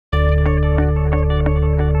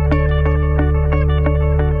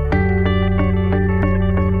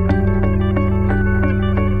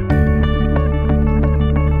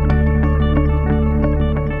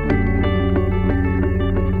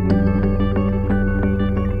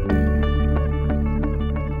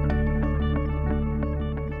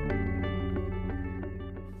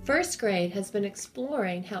First grade has been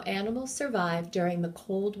exploring how animals survive during the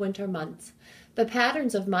cold winter months. The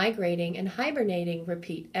patterns of migrating and hibernating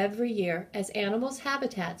repeat every year as animals'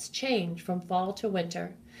 habitats change from fall to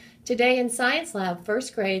winter. Today in Science Lab,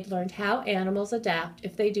 first grade learned how animals adapt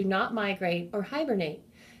if they do not migrate or hibernate.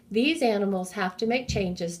 These animals have to make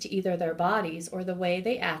changes to either their bodies or the way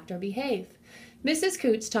they act or behave. Mrs.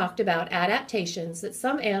 Coots talked about adaptations that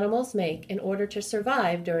some animals make in order to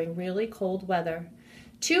survive during really cold weather.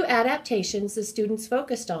 Two adaptations the students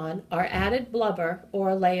focused on are added blubber or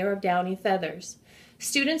a layer of downy feathers.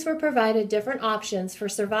 Students were provided different options for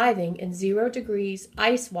surviving in 0 degrees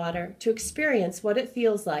ice water to experience what it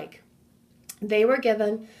feels like. They were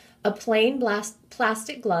given a plain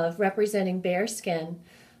plastic glove representing bare skin,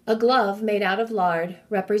 a glove made out of lard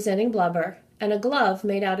representing blubber, and a glove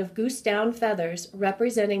made out of goose down feathers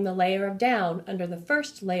representing the layer of down under the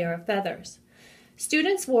first layer of feathers.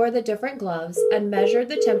 Students wore the different gloves and measured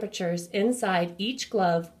the temperatures inside each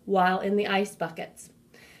glove while in the ice buckets.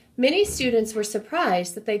 Many students were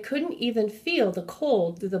surprised that they couldn't even feel the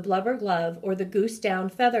cold through the blubber glove or the goose down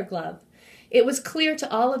feather glove. It was clear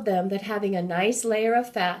to all of them that having a nice layer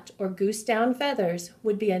of fat or goose down feathers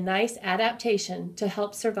would be a nice adaptation to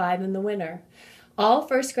help survive in the winter. All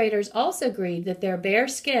first graders also agreed that their bare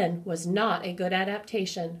skin was not a good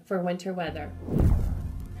adaptation for winter weather.